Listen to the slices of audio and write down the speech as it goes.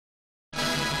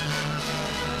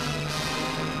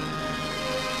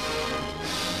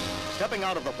Stepping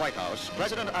out of the White House,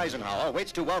 President Eisenhower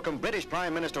waits to welcome British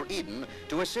Prime Minister Eden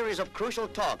to a series of crucial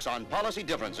talks on policy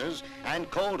differences and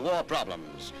Cold War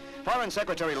problems. Foreign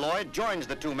Secretary Lloyd joins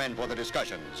the two men for the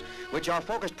discussions, which are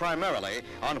focused primarily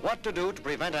on what to do to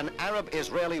prevent an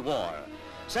Arab-Israeli war.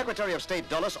 Secretary of State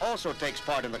Dulles also takes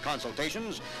part in the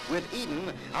consultations, with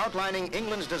Eden outlining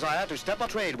England's desire to step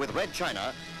up trade with Red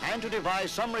China and to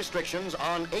devise some restrictions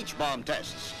on H-bomb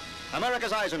tests.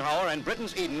 America's Eisenhower and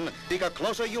Britain's Eden seek a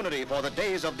closer unity for the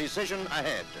days of decision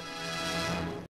ahead.